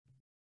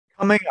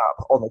Coming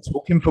up on the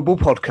Talking Football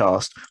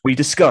podcast, we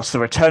discuss the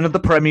return of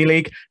the Premier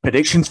League,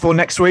 predictions for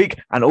next week,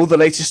 and all the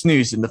latest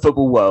news in the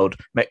football world.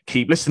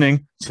 Keep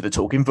listening to the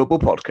Talking Football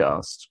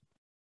podcast.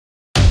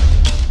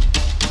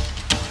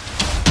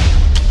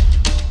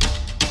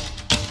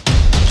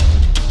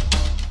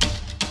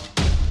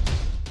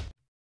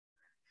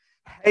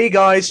 Hey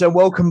guys, and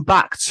welcome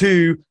back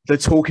to the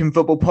Talking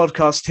Football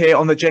podcast here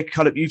on the Jake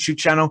Cullip YouTube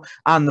channel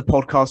and the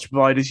podcast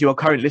providers you are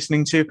currently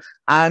listening to.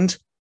 And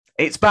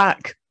it's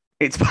back.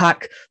 It's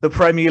back, the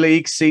Premier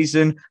League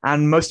season,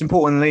 and most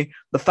importantly,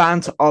 the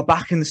fans are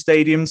back in the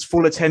stadiums,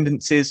 full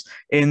attendances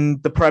in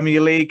the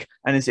Premier League,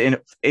 and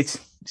it's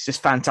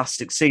just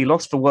fantastic to see.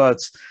 Lost for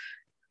words.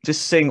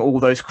 Just seeing all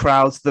those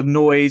crowds, the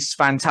noise,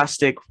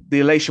 fantastic.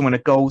 The elation when a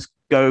goal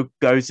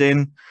goes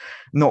in,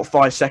 not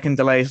 5-second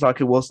delays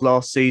like it was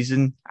last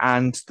season,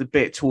 and the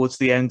bit towards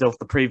the end of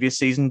the previous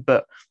season,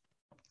 but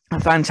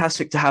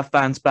fantastic to have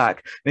fans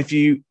back. And if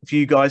you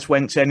guys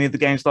went to any of the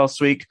games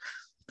last week,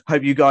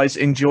 hope you guys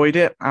enjoyed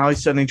it. I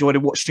certainly enjoyed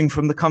it watching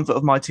from the comfort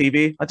of my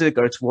TV. I did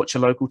go to watch a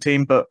local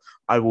team, but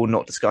I will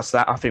not discuss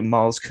that. I think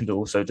Miles can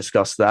also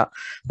discuss that.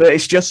 But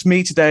it's just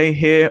me today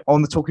here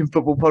on the Talking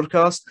Football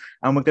podcast,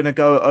 and we're going to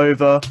go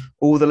over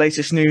all the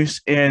latest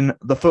news in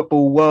the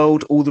football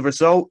world, all the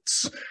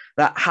results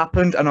that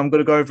happened, and I'm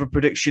going to go over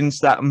predictions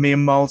that me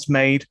and Miles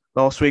made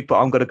last week, but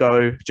I'm going to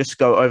go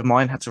over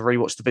mine. Had to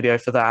rewatch the video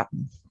for that.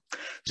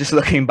 Just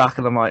looking back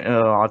and I'm like,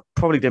 I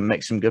probably didn't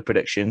make some good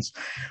predictions.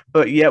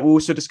 But yeah, we'll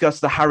also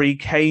discuss the Harry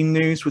Kane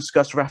news. We'll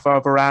discuss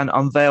Rafael Varane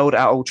unveiled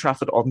at Old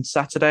Trafford on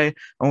Saturday.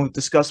 And we'll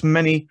discuss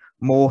many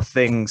more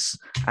things.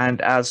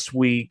 And as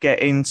we get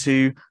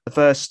into the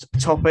first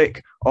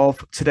topic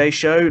of today's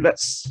show,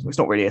 it's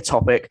not really a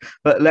topic,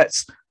 but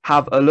let's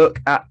have a look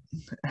at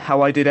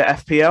how I did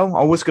at FPL.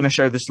 I was going to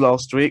show this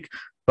last week,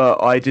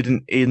 but I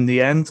didn't in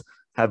the end.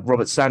 Have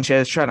Robert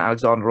Sanchez, Trent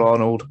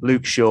Alexander-Arnold,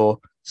 Luke Shaw,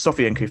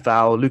 Sofiane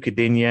Koufal, Luca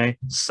Digne,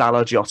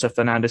 Salah, Jota,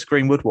 Fernandes,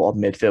 Greenwood. What a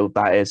midfield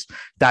that is.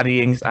 Danny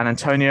Ings and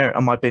Antonio.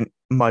 And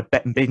my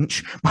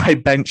bench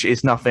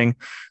is nothing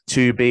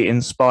to be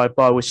inspired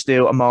by. With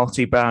still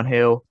Amarty,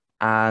 Brownhill,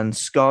 and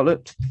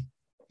Scarlett.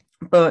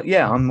 But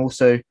yeah, I'm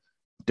also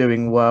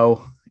doing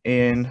well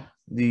in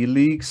the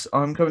leagues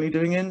I'm currently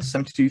doing in.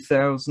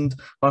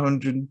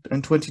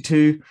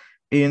 72,522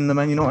 in the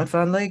Man United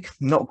Fan League.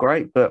 Not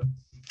great, but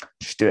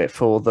just do it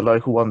for the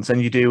local ones,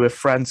 and you do with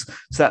friends.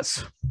 So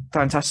that's a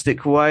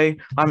fantastic way.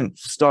 I haven't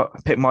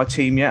picked my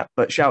team yet,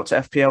 but shout to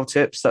FPL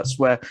Tips. That's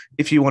where,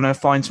 if you want to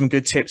find some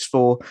good tips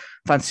for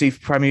Fantasy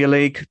Premier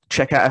League,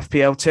 check out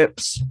FPL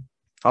Tips.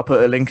 I'll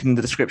put a link in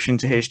the description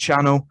to his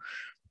channel.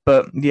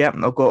 But yeah,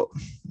 I've got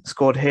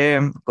squad here.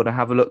 I'm going to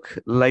have a look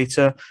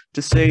later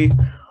to see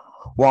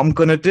what I'm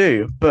going to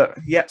do. But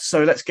yeah,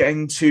 so let's get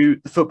into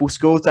the football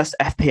scores. That's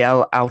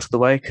FPL out of the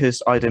way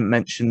because I didn't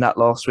mention that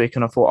last week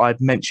and I thought I'd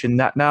mention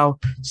that now.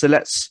 So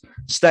let's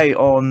stay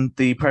on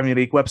the Premier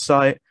League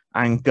website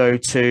and go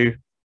to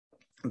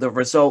the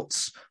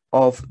results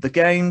of the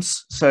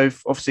games. So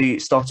obviously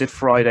it started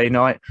Friday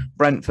night,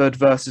 Brentford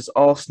versus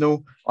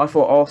Arsenal. I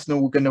thought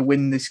Arsenal were going to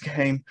win this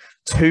game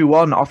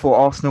 2-1. I thought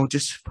Arsenal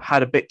just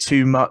had a bit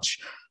too much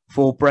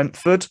for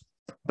Brentford.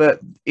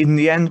 But in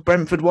the end,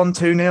 Brentford won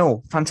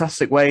 2-0.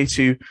 Fantastic way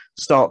to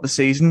start the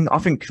season. I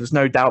think there's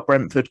no doubt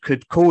Brentford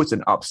could cause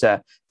an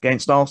upset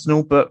against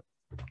Arsenal, but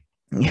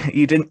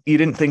you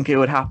didn't think it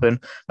would happen.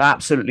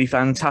 Absolutely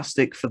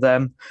fantastic for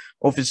them.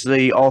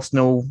 Obviously,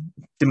 Arsenal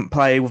didn't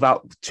play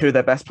without two of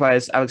their best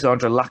players,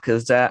 Alexandre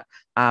Lacazette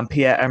and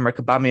Pierre-Emerick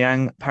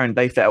Aubameyang. Apparently,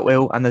 they fell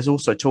ill, and there's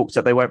also talks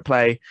that they won't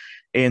play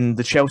in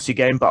the Chelsea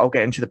game, but I'll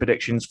get into the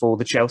predictions for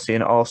the Chelsea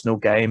and Arsenal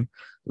game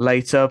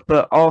later.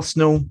 But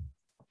Arsenal...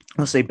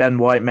 Obviously, Ben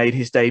White made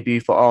his debut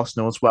for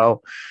Arsenal as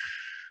well.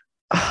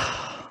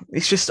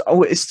 It's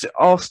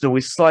Arsenal.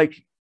 It's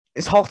like,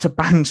 it's hard to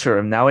banter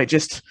him now. It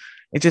just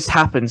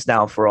happens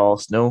now for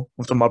Arsenal.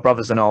 Also, my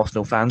brother's an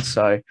Arsenal fan,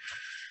 so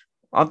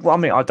I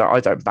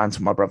don't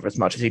banter my brother as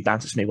much as he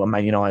banters me when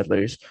Man United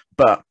lose.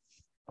 But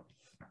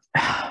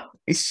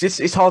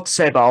it's hard to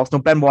say about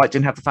Arsenal. Ben White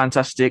didn't have the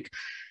fantastic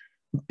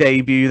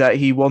debut that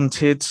he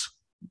wanted.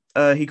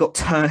 He got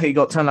turned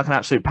like an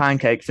absolute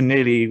pancake for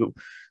nearly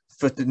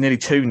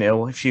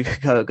 2-0, if you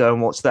go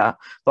and watch that.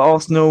 But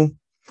Arsenal,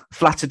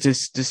 flattered to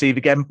deceive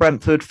again.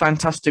 Brentford,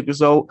 fantastic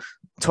result.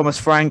 Thomas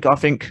Frank, I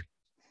think,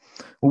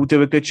 will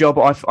do a good job.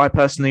 I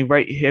personally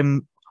rate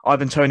him.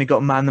 Ivan Toney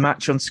got man the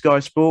match on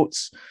Sky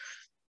Sports.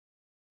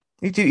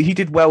 He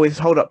did well. His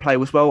hold-up play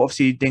was well.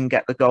 Obviously, he didn't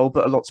get the goal,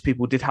 but lots of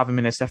people did have him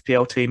in his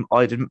FPL team.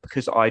 I didn't,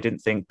 because I didn't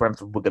think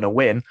Brentford were going to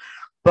win.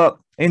 But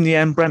in the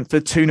end,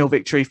 Brentford 2-0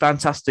 victory.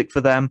 Fantastic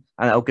for them,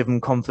 and it'll give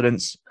them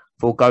confidence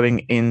for going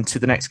into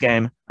the next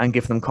game and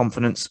give them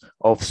confidence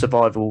of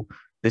survival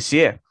this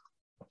year.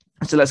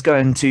 So let's go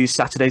into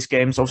Saturday's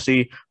games.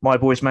 Obviously, my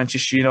boys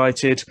Manchester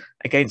United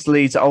against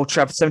Leeds at Old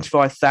Trafford,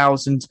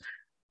 75,000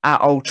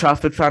 at Old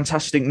Trafford.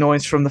 Fantastic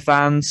noise from the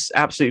fans.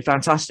 Absolutely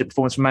fantastic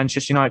performance from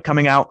Manchester United,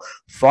 coming out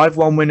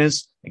 5-1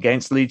 winners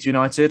against Leeds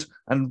United.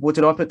 And what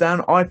did I put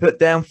down? I put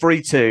down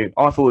 3-2.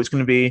 I thought it was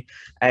going to be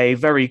a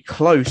very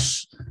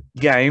close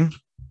game.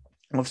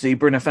 Obviously,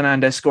 Bruno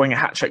Fernandes scoring a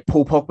hat-trick,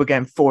 Paul Pogba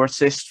getting 4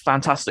 assists,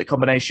 fantastic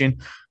combination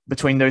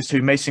between those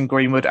two. Mason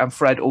Greenwood and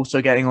Fred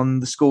also getting on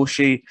the score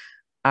sheet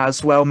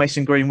as well.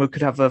 Mason Greenwood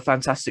could have a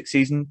fantastic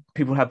season.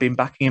 People have been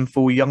backing him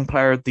for Young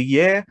Player of the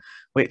Year,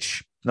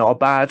 which not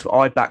bad.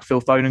 I back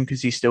Phil Foden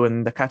because he's still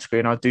in the category,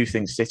 and I do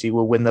think City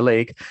will win the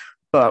league.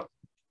 But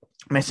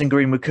Mason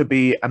Greenwood could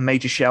be a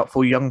major shout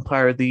for Young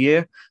Player of the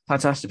Year.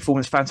 Fantastic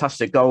performance,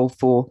 fantastic goal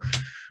for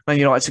Man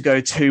United to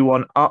go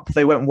 2-1 up.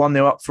 They went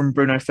 1-0 up from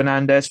Bruno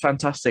Fernandes.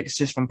 Fantastic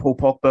assist from Paul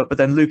Pogba. But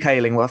then Luke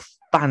Ayling with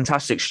a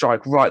fantastic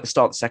strike right at the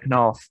start of the second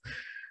half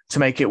to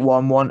make it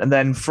 1-1. And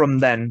then from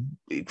then,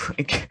 it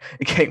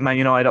kicked Man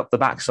United up the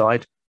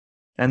backside.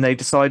 And they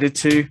decided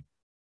to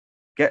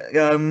get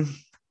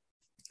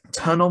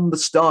turn on the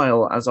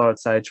style, as I would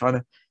say, trying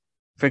to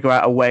figure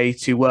out a way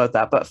to word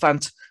that. But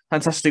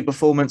fantastic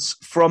performance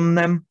from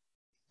them.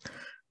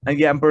 And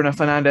yeah, Bruno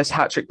Fernandes,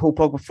 hat-trick, Paul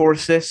Pogba, 4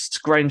 assists.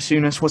 Graham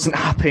Souness wasn't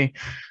happy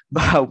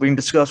about being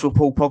discussed with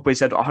Paul Pogba. He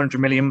said £100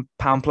 million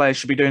players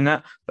should be doing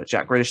that. But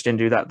Jack Grealish didn't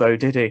do that though,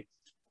 did he?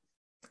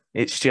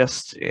 It's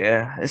just,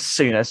 yeah, it's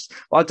Souness.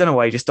 Well, I don't know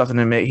why he just doesn't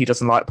admit he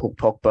doesn't like Paul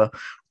Pogba.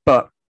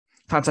 But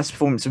fantastic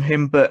performance from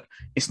him. But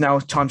it's now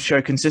time to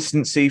show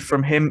consistency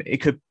from him.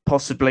 It could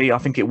possibly, I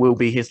think it will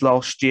be his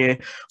last year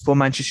for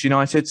Manchester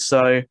United.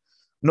 So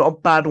not a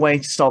bad way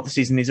to start the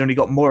season. He's only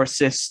got more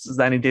assists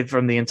than he did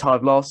from the entire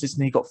last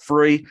season. He got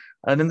 3,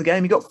 and in the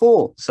game he got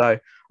 4. So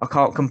I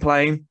can't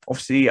complain.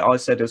 Obviously, I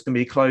said it was going to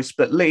be close,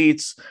 but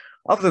Leeds,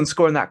 other than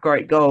scoring that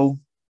great goal,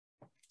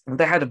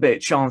 they had a bit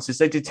of chances.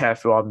 They did tear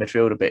through our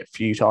midfield a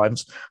few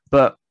times.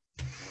 But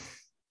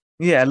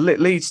yeah,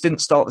 Leeds didn't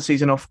start the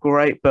season off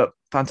great, but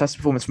fantastic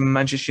performance from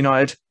Manchester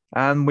United.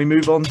 And we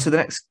move on to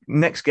the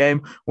next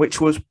game, which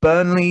was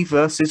Burnley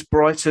versus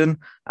Brighton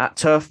at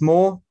Turf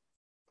Moor.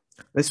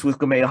 This was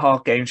going to be a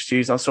hard game to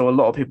choose. I saw a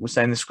lot of people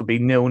saying this could be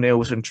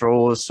 0-0s and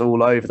draws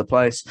all over the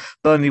place.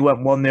 Burnley went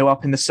 1-0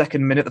 up in the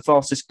second minute, the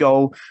fastest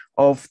goal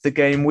of the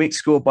game week,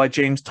 scored by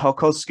James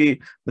Tarkowski.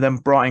 But then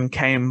Brighton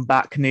came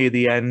back near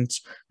the end.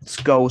 It's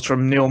goals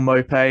from Neil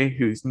Maupay,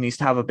 who needs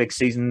to have a big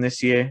season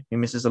this year. He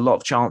misses a lot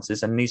of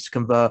chances and needs to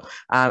convert.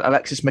 And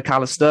Alexis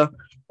McAllister,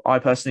 I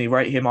personally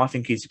rate him. I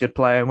think he's a good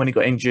player. When he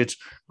got injured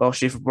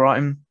last year for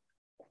Brighton,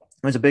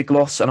 it was a big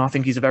loss, and I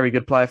think he's a very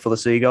good player for the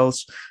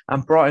Seagulls.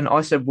 And Brighton,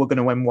 I said we're going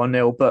to win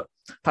 1-0, but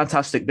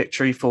fantastic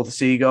victory for the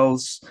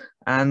Seagulls.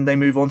 And they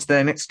move on to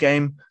their next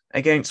game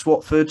against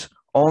Watford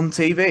on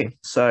TV.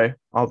 So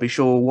I'll be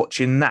sure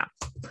watching that.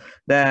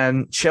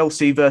 Then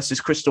Chelsea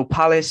versus Crystal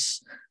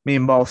Palace. Me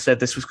and Miles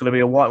said this was going to be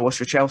a whitewash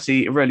for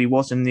Chelsea. It really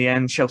was in the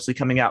end. Chelsea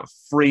coming out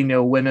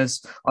 3-0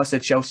 winners. I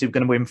said Chelsea were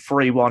going to win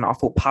 3-1. I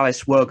thought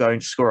Palace were going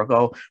to score a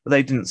goal, but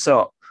they didn't.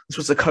 So this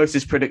was the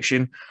closest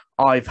prediction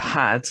I've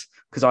had,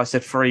 because I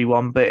said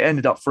 3-1, but it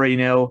ended up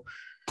 3-0.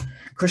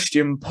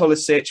 Christian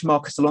Pulisic,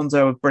 Marcus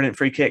Alonso, a brilliant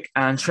free kick,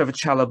 and Trevor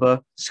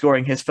Chalobah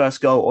scoring his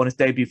first goal on his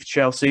debut for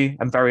Chelsea,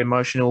 and very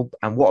emotional,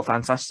 and what a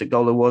fantastic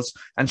goal it was.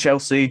 And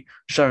Chelsea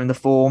showing the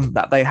form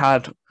that they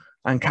had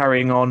and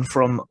carrying on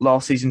from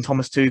last season.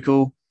 Thomas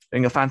Tuchel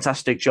doing a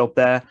fantastic job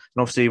there. And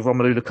obviously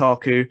Romelu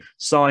Lukaku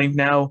signed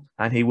now,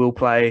 and he will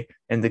play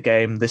in the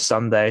game this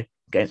Sunday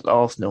against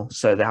Arsenal,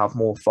 so they have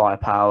more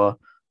firepower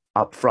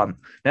up front.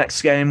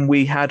 Next game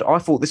we had, I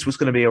thought this was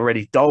going to be a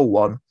really dull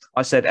one.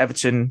 I said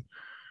Everton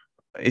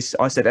and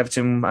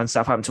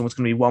Southampton was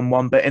going to be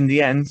 1-1, but in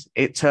the end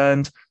it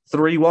turned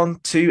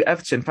 3-1 to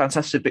Everton.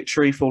 Fantastic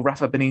victory for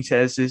Rafa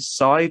Benitez's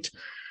side.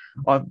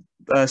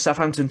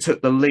 Southampton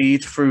took the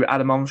lead through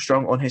Adam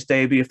Armstrong on his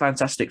debut. A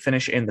fantastic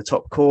finish in the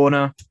top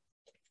corner.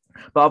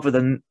 But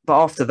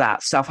after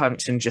that,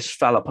 Southampton just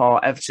fell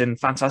apart. Everton,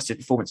 fantastic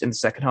performance in the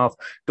second half.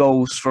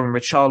 Goals from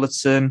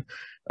Richarlison.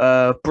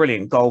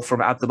 Brilliant goal from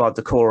Abdoulaye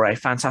Doucouré,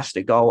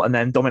 fantastic goal, and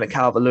then Dominic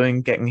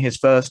Calvert-Lewin getting his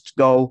first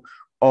goal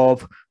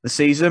of the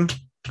season.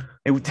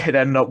 It did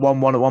end up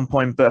 1-1 at one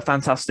point, but a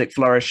fantastic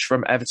flourish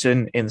from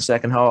Everton in the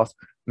second half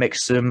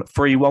makes them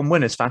 3-1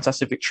 winners.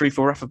 Fantastic victory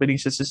for Rafa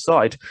Benitez's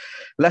side.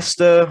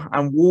 Leicester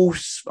and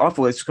Wolves, I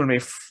thought it was going to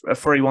be a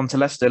 3-1 to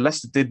Leicester.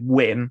 Leicester did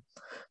win,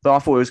 but I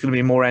thought it was going to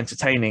be a more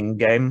entertaining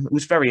game. It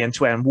was very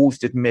end-to-end. Wolves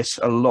did miss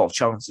a lot of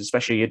chances,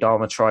 especially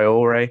Adama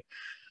Traore.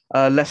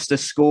 Leicester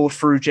scored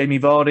through Jamie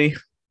Vardy.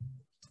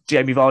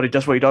 Jamie Vardy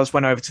does what he does,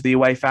 went over to the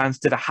away fans,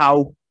 did a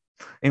howl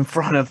in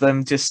front of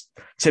them, just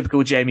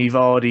typical Jamie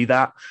Vardy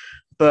that.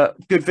 But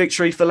good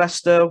victory for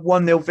Leicester,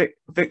 1-0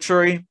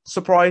 victory,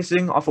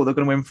 surprising. I thought they were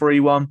going to win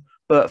 3-1,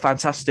 but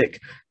fantastic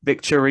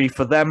victory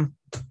for them.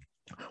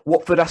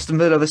 Watford, Aston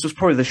Villa, this was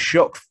probably the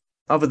shock,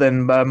 other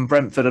than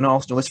Brentford and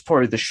Arsenal, this is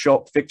probably the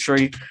shock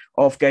victory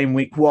of game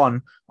week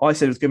 1. I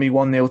said it was going to be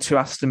 1-0 to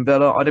Aston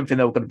Villa. I didn't think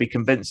they were going to be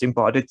convincing,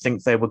 but I did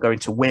think they were going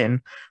to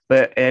win.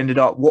 But it ended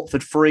up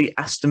Watford 3,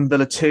 Aston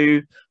Villa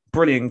 2.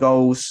 Brilliant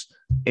goals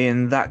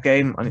in that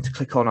game. I need to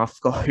click on, I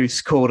forgot who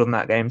scored on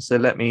that game, so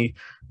let me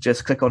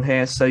just click on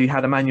here. So you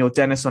had Emmanuel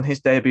Dennis on his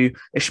debut,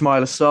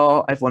 Ismail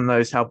Assar. Everyone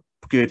knows how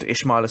good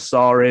Ismail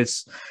Assar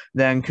is.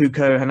 Then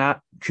Kuko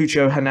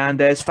Cucho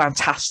Hernandez,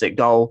 fantastic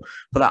goal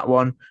for that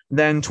one.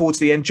 Then towards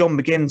the end, John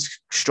McGinn's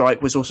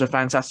strike was also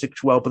fantastic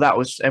as well, but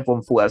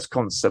everyone thought that was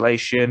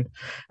consolation.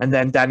 And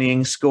then Danny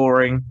Ings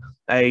scoring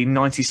a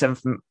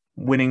 97th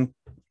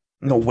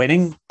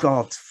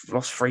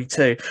lost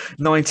 3-2,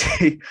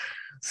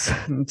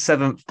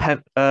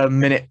 97th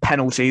minute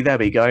penalty. There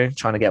we go,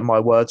 trying to get my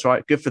words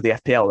right. Good for the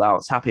FPL, I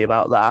was happy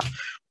about that.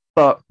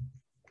 But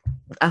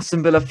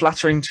Aston Villa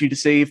flattering to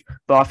deceive,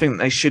 but I think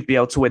they should be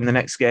able to win the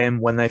next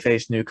game when they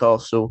face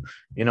Newcastle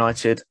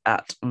United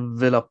at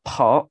Villa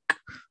Park.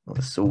 Well,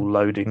 this is all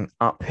loading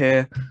up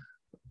here.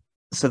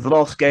 So the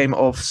last game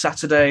of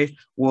Saturday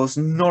was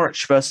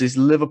Norwich versus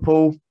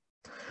Liverpool.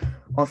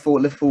 I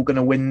thought Liverpool were going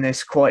to win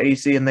this quite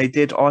easy, and they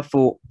did. I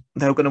thought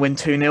they were going to win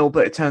 2-0,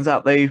 but it turns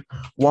out they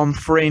won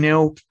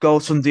 3-0.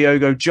 Goals from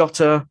Diogo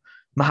Jota,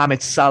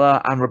 Mohamed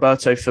Salah and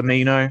Roberto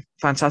Firmino.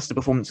 Fantastic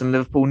performance in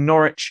Liverpool.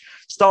 Norwich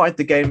started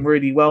the game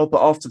really well,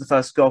 but after the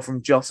first goal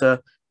from Jota,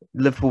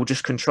 Liverpool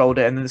just controlled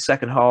it. And in the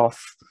second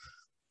half,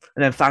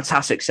 and then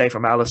fantastic save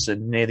from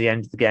Alisson near the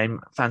end of the game.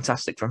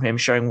 Fantastic from him,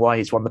 showing why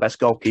he's one of the best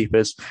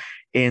goalkeepers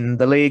in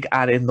the league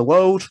and in the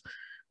world.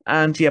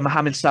 And yeah,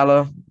 Mohamed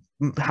Salah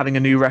having a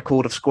new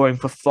record of scoring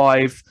for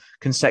 5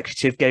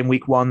 consecutive game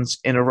week ones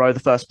in a row. The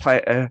first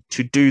player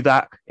to do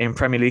that in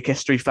Premier League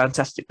history.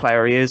 Fantastic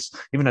player he is.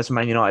 Even as a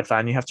Man United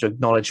fan, you have to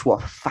acknowledge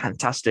what a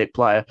fantastic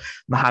player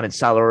Mohamed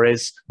Salah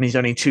is. And he's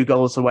only 2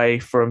 goals away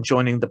from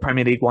joining the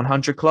Premier League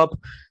 100 club.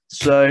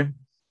 So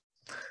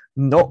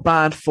not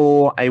bad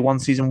for a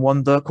one-season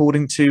wonder,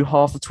 according to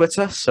half of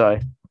Twitter. So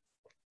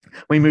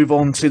we move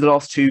on to the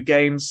last 2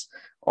 games.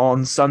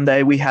 On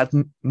Sunday, we had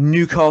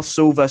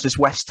Newcastle versus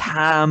West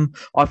Ham.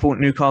 I thought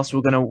Newcastle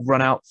were going to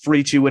run out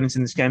 3-2 winners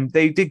in this game.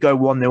 They did go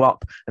 1-0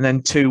 up and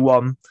then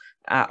 2-1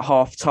 at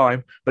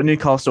half-time. But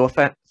Newcastle,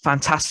 a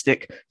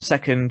fantastic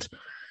second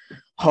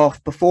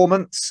half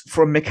performance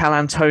from Mikel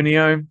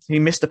Antonio. He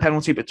missed a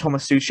penalty, but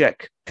Thomas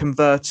Souček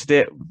converted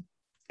it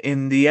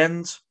in the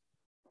end.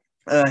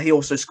 He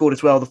also scored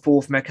as well, the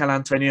 4th Mikel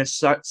Antonio.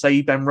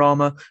 Saïd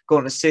Benrahma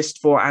got an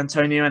assist for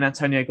Antonio, and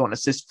Antonio got an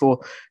assist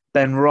for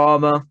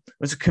Benrahma. It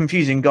was a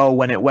confusing goal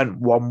when it went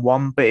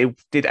 1-1, but it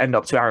did end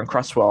up to Aaron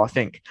Cresswell, I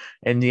think.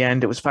 In the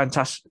end, it was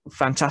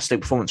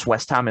fantastic performance for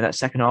West Ham in that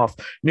second half.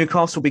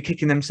 Newcastle will be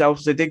kicking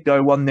themselves. They did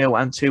go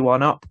 1-0 and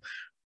 2-1 up,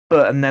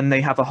 and then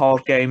they have a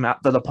hard game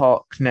at Villa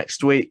Park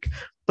next week.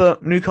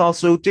 But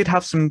Newcastle did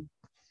have some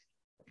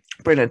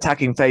brilliant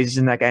attacking phases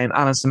in that game.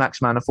 Alan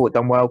Saint-Maximin, I thought,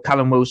 done well.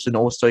 Callum Wilson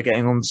also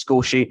getting on the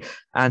score sheet,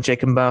 and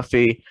Jacob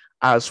Murphy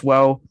as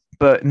well.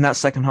 But in that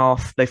second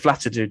half, they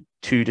flattered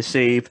to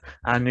deceive,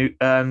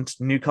 and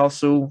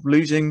Newcastle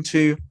losing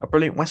to a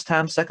brilliant West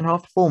Ham second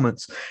half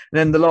performance. And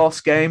then the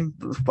last game,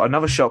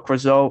 another shock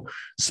result,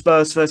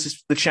 Spurs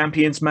versus the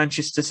champions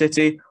Manchester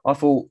City. I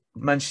thought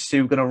Manchester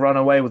City were going to run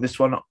away with this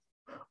one.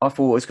 I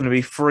thought it was going to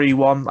be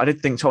 3-1. I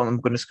didn't think Tottenham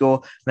were going to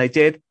score. They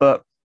did,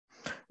 but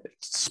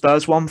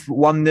Spurs won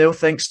 1-0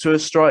 thanks to a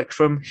strike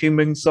from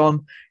Heung-min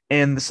Son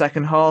in the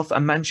second half,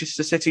 and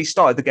Manchester City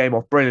started the game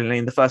off brilliantly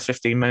in the first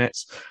 15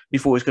 minutes. You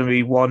thought it was going to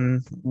be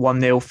 1-0,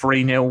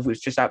 3-0, which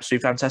was just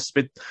absolutely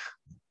fantastic.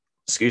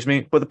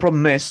 But the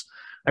problem is,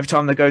 every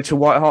time they go to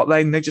White Hart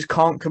Lane, they just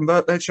can't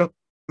convert their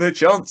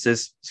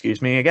chances.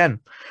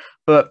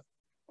 But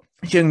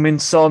Heung-min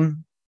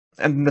Son,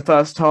 in the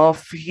first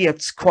half, he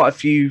had quite a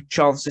few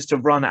chances to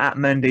run at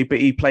Mendy, but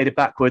he played it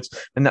backwards.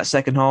 In that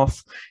second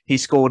half, he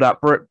scored that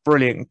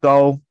brilliant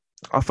goal.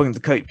 I think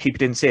the keeper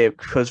didn't see it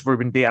because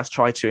Ruben Dias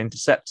tried to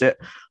intercept it.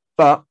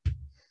 But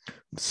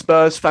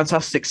Spurs,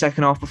 fantastic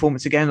second half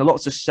performance again.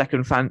 Lots of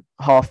second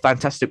half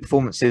fantastic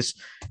performances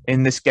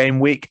in this game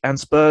week. And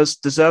Spurs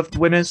deserved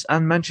winners,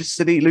 and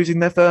Manchester City losing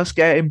their first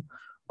game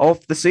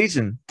of the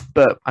season.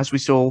 But as we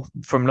saw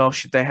from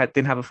last year, they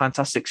didn't have a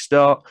fantastic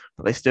start,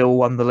 but they still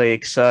won the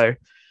league. So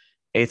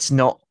it's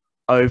not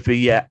over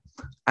yet.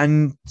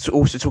 And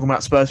also talking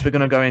about Spurs, we're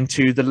going to go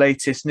into the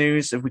latest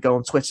news. If we go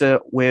on Twitter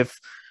with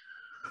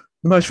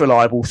the most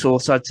reliable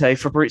source, I'd say,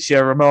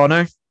 Fabrizio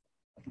Romano.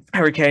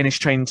 Harry Kane is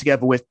training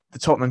together with the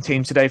Tottenham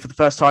team today for the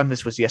first time.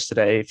 This was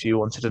yesterday, if you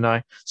wanted to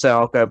know. So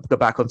I'll go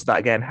back onto that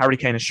again. Harry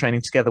Kane is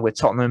training together with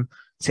Tottenham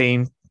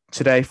team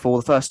today for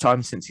the first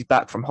time since he's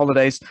back from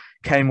holidays.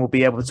 Kane will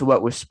be able to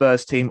work with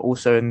Spurs team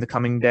also in the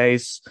coming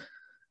days.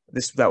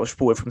 That was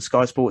reported from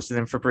Sky Sports, and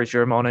then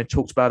Fabrizio Romano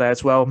talked about it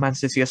as well. Man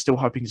City are still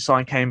hoping to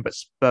sign Kane, but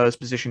Spurs'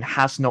 position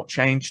has not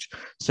changed.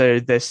 So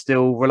they're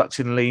still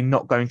reluctantly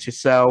not going to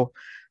sell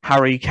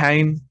Harry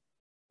Kane.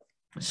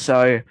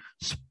 So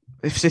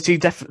if City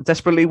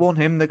desperately want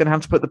him, they're going to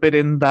have to put the bid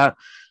in that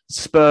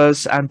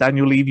Spurs and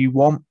Daniel Levy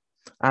want.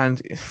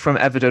 And from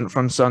evident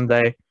from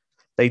Sunday,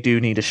 they do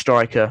need a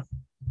striker.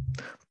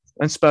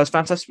 And Spurs,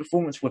 fantastic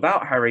performance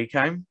without Harry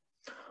Kane,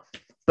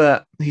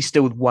 but he's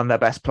still one of their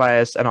best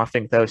players, and I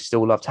think they'll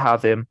still love to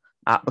have him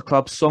at the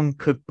club. Son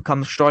could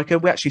become the striker.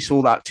 We actually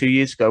saw that 2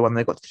 years ago when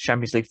they got to the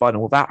Champions League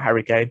final without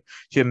Harry Kane.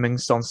 Heung-min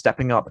Son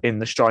stepping up in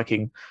the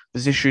striking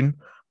position.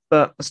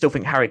 But I still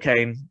think Harry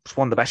Kane is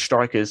one of the best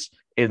strikers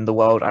in the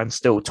world and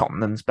still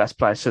Tottenham's best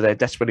player. So they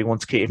desperately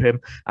want to keep him.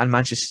 And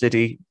Manchester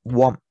City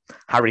want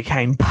Harry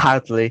Kane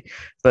badly.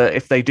 But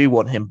if they do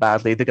want him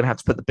badly, they're going to have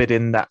to put the bid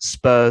in that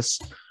Spurs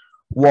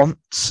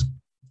want.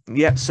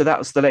 Yeah, so that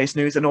was the latest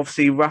news. And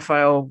obviously,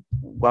 Rafael,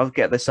 well, I'll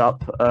get this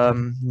up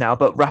now.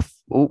 But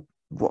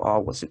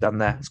what's it done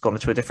there? It's gone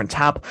into a different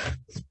tab.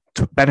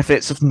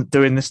 Benefits of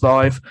doing this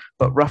live.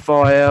 But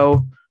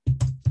Rafael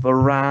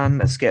Varane,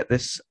 let's get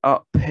this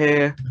up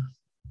here,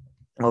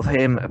 of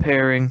him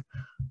appearing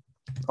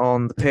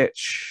on the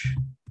pitch.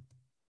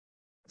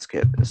 Let's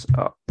get this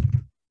up.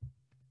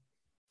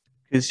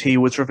 Because he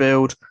was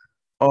revealed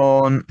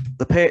on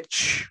the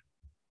pitch.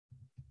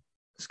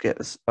 Let's get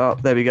this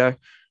up. There we go.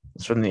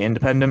 It's from the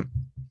Independent.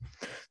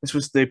 This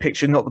was the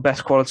picture, not the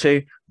best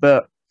quality,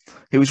 but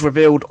he was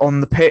revealed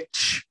on the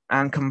pitch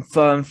and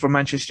confirmed for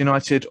Manchester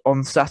United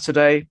on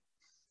Saturday.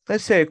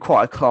 Let's say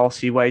quite a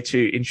classy way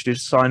to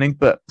introduce a signing,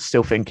 but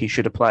still think he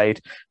should have played.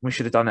 We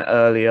should have done it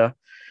earlier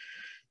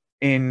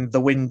in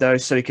the window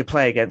so he could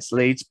play against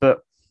Leeds. But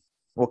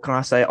what can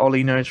I say?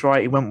 Ollie knows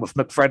right. He went with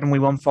McFred and we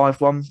won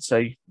 5-1.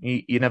 So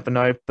you never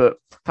know. But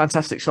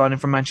fantastic signing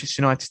from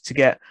Manchester United to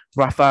get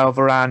Rafael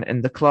Varane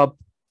in the club.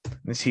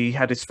 As he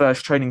had his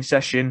first training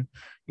session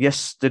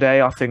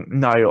yesterday,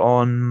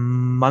 on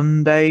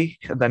Monday.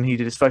 And then he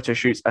did his photo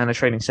shoots and a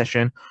training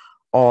session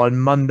on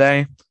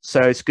Monday. So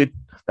it's good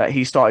that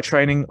he started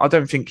training. I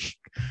don't think...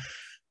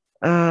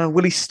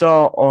 will he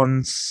start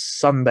on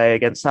Sunday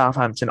against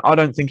Southampton? I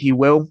don't think he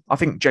will. I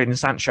think Jadon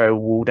Sancho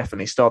will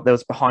definitely start. There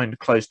was a behind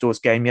closed doors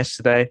game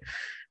yesterday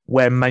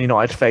when Man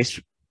United faced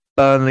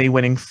Burnley,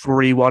 winning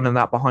 3-1 in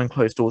that behind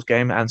closed doors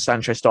game, and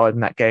Sancho started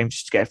in that game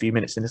just to get a few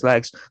minutes in his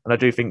legs. And I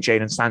do think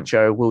Jadon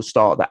Sancho will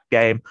start that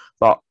game.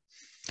 But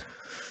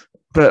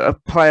a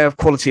player of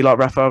quality like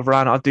Rafael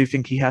Varane, I do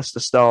think he has to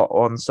start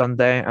on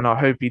Sunday, and I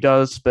hope he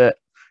does. But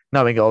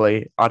knowing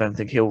Ollie, I don't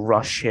think he'll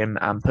rush him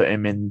and put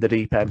him in the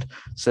deep end.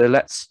 So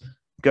let's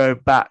go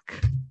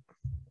back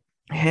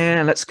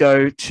here. Let's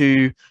go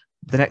to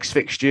the next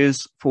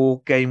fixtures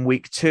for game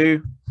week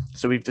 2.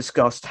 So we've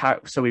discussed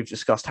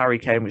Harry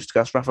Kane, we've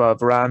discussed Rafael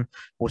Varane,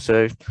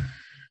 also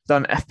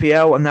done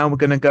FPL, and now we're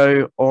going to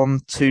go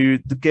on to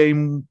the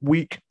game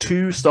week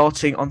 2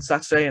 starting on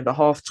Saturday at the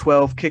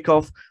 12:30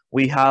 kickoff.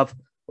 We have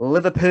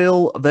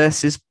Liverpool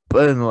versus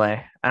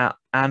Burnley at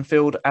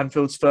Anfield.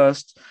 Anfield's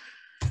first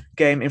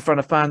game in front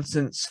of fans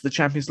since the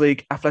Champions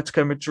League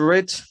Atletico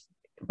Madrid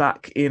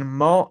back in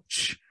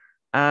March.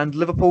 And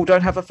Liverpool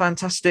don't have a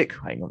fantastic...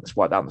 Hang on, let's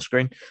wipe that on the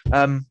screen.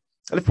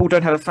 Liverpool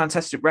don't have a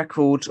fantastic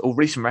record or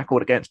recent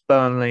record against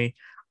Burnley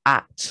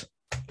at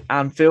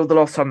Anfield. The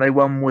last time they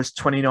won was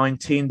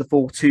 2019, the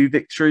 4-2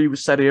 victory with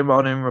Sadio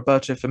Mane and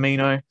Roberto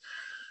Firmino.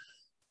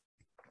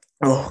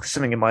 Oh,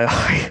 something in my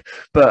eye.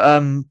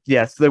 But so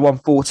they won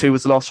 4-2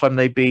 was the last time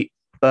they beat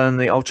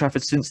Burnley Old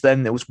Trafford. Since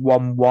then, it was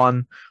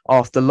 1-1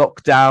 after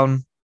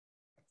lockdown.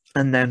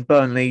 And then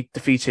Burnley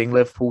defeating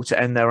Liverpool to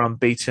end their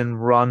unbeaten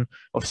run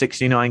of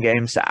 69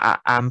 games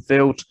at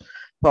Anfield.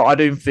 But I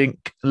don't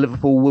think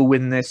Liverpool will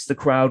win this. The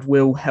crowd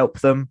will help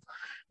them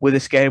with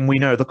this game. We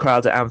know the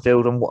crowd at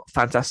Anfield and what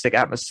fantastic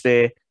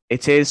atmosphere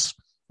it is.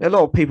 A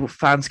lot of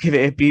fans give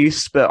it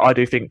abuse, but I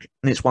do think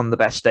it's one of the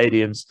best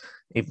stadiums.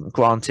 Even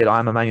granted,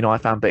 I'm a Man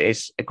United fan, but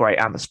it's a great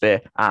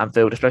atmosphere at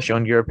Anfield, especially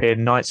on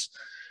European nights.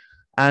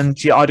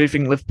 And yeah, I do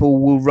think Liverpool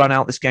will run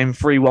out this game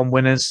 3-1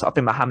 winners. I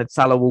think Mohamed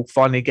Salah will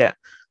finally get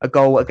a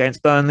goal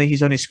against Burnley.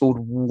 He's only scored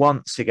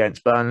once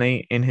against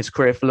Burnley in his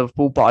career for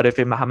Liverpool, but I do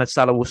think Mohamed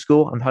Salah will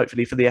score, and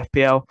hopefully for the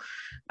FPL.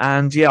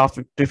 And yeah, I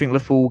do think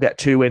Liverpool will get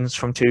 2 wins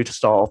from 2 to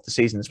start off the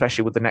season,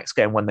 especially with the next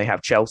game when they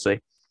have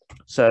Chelsea.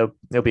 So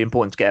it'll be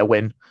important to get a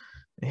win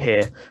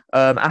here.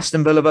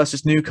 Aston Villa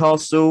versus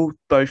Newcastle,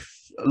 both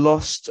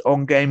lost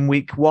on game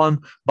week 1,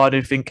 but I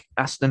do think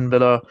Aston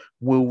Villa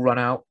will run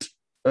out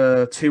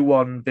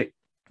 2-1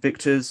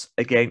 victors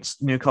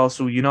against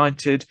Newcastle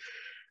United.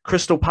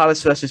 Crystal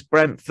Palace versus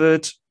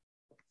Brentford.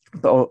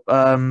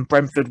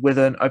 Brentford with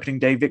an opening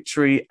day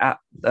victory at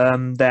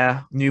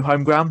their new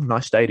home ground.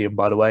 Nice stadium,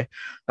 by the way.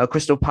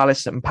 Crystal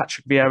Palace and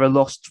Patrick Vieira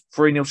lost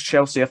 3-0 to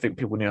Chelsea. I think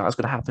people knew that was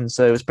going to happen,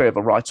 so it was a bit of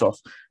a write-off.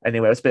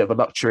 Anyway, it was a bit of a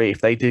luxury if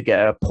they did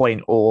get a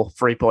point or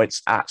 3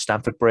 points at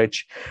Stamford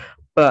Bridge.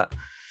 But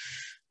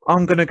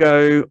I'm going to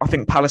go... I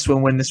think Palace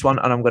will win this one,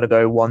 and I'm going to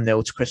go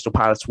 1-0 to Crystal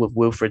Palace with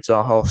Wilfried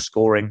Zaha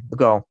scoring the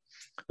goal.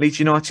 Leeds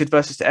United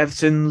versus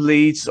Everton.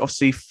 Leeds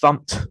obviously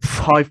thumped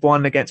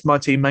 5-1 against my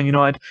team, Man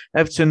United.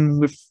 Everton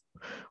with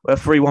a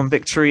 3-1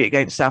 victory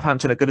against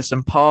Southampton at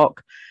Goodison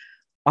Park.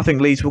 I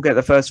think Leeds will get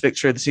the first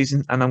victory of the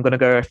season, and I'm going to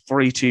go a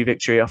 3-2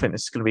 victory. I think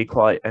this is going to be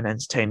quite an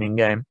entertaining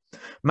game.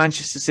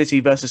 Manchester City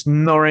versus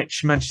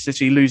Norwich. Manchester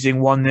City losing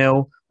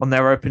 1-0 on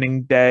their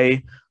opening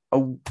day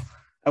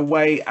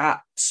away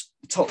at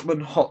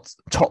Tottenham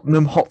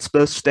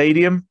Hotspur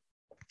Stadium.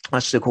 I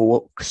still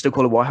call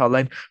it White Hart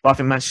Lane, but I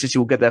think Manchester City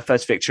will get their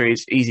first victory.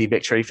 It's easy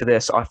victory for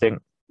this. I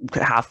think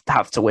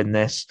have to win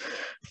this.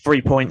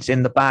 3 points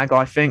in the bag,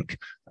 I think.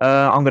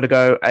 I'm going to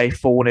go a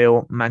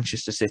 4-0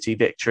 Manchester City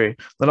victory.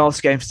 The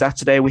last game for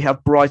Saturday, we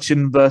have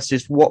Brighton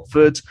versus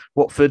Watford.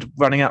 Watford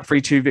running out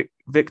 3-2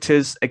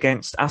 victors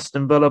against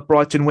Aston Villa.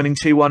 Brighton winning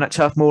 2-1 at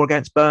Turf Moor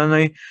against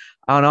Burnley.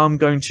 And I'm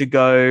going to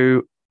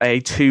go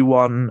a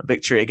 2-1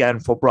 victory again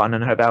for Brighton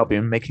and Hove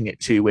Albion, making it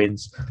 2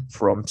 wins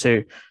from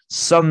 2.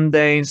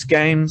 Sunday's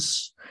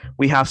games,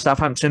 we have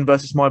Southampton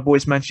versus my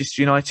boys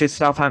Manchester United.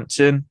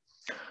 Southampton,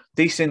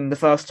 decent in the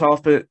first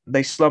half, but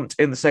they slumped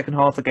in the second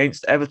half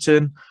against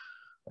Everton.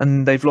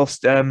 And they've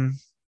lost Yannick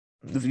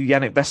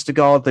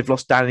Vestergaard, they've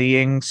lost Danny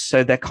Ings,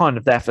 so they're kind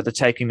of there for the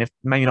taking. If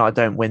Man United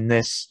don't win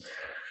this,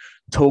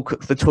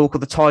 the talk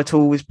of the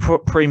title is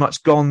pretty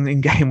much gone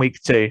in game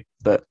week 2,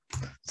 but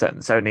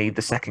it's only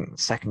the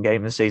second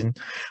game of the season.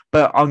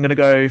 But I'm going to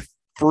go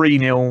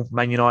 3-0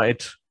 Man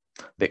United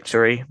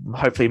victory.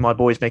 Hopefully my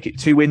boys make it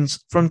 2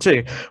 wins from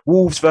 2.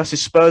 Wolves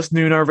versus Spurs.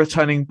 Nuno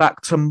returning back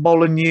to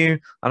Molineux,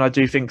 and I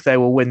do think they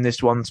will win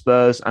this one,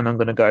 Spurs, and I'm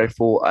going to go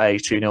for a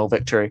 2-0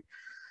 victory.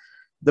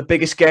 The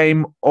biggest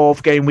game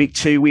of game week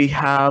 2, we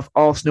have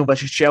Arsenal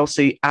versus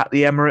Chelsea at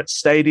the Emirates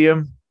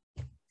Stadium.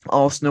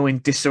 Arsenal in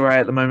disarray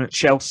at the moment.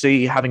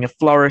 Chelsea having a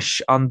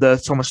flourish under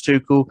Thomas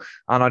Tuchel,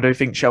 and I do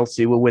think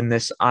Chelsea will win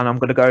this, and I'm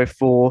going to go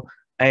for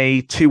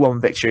a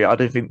 2-1 victory. I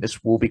don't think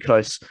this will be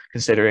close,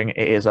 considering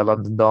it is a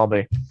London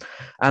derby.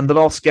 And the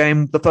last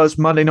game, the first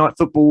Monday Night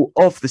Football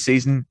of the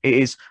season, it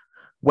is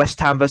West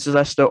Ham versus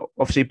Leicester.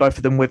 Obviously, both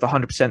of them with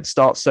 100%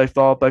 starts so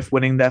far, both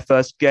winning their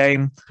first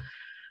game.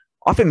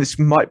 I think this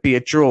might be a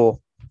draw.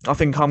 I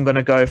think I'm going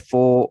to go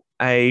for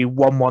a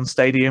 1-1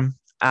 stadium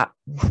at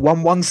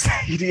 1-1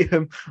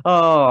 stadium.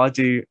 Oh, I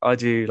do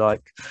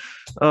like.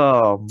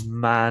 Oh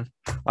man,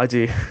 I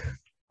do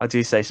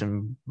say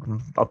some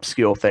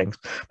obscure things,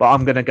 but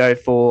I'm going to go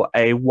for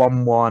a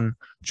 1-1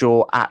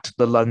 draw at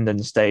the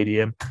London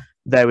Stadium.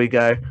 There we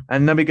go.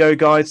 And there we go,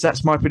 guys.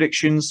 That's my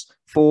predictions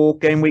for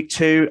game week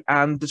 2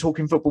 and the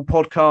Talking Football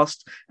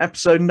podcast,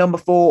 episode number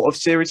 4 of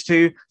series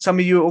 2. Some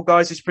of you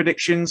guys'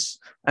 predictions.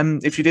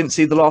 And if you didn't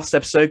see the last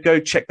episode, go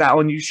check that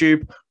on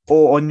YouTube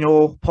or on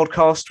your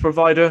podcast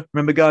provider.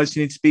 Remember, guys,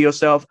 you need to be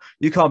yourself.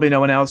 You can't be no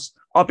one else.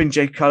 I've been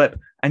Jake Cullip.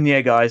 And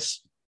yeah,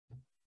 guys,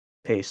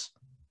 peace.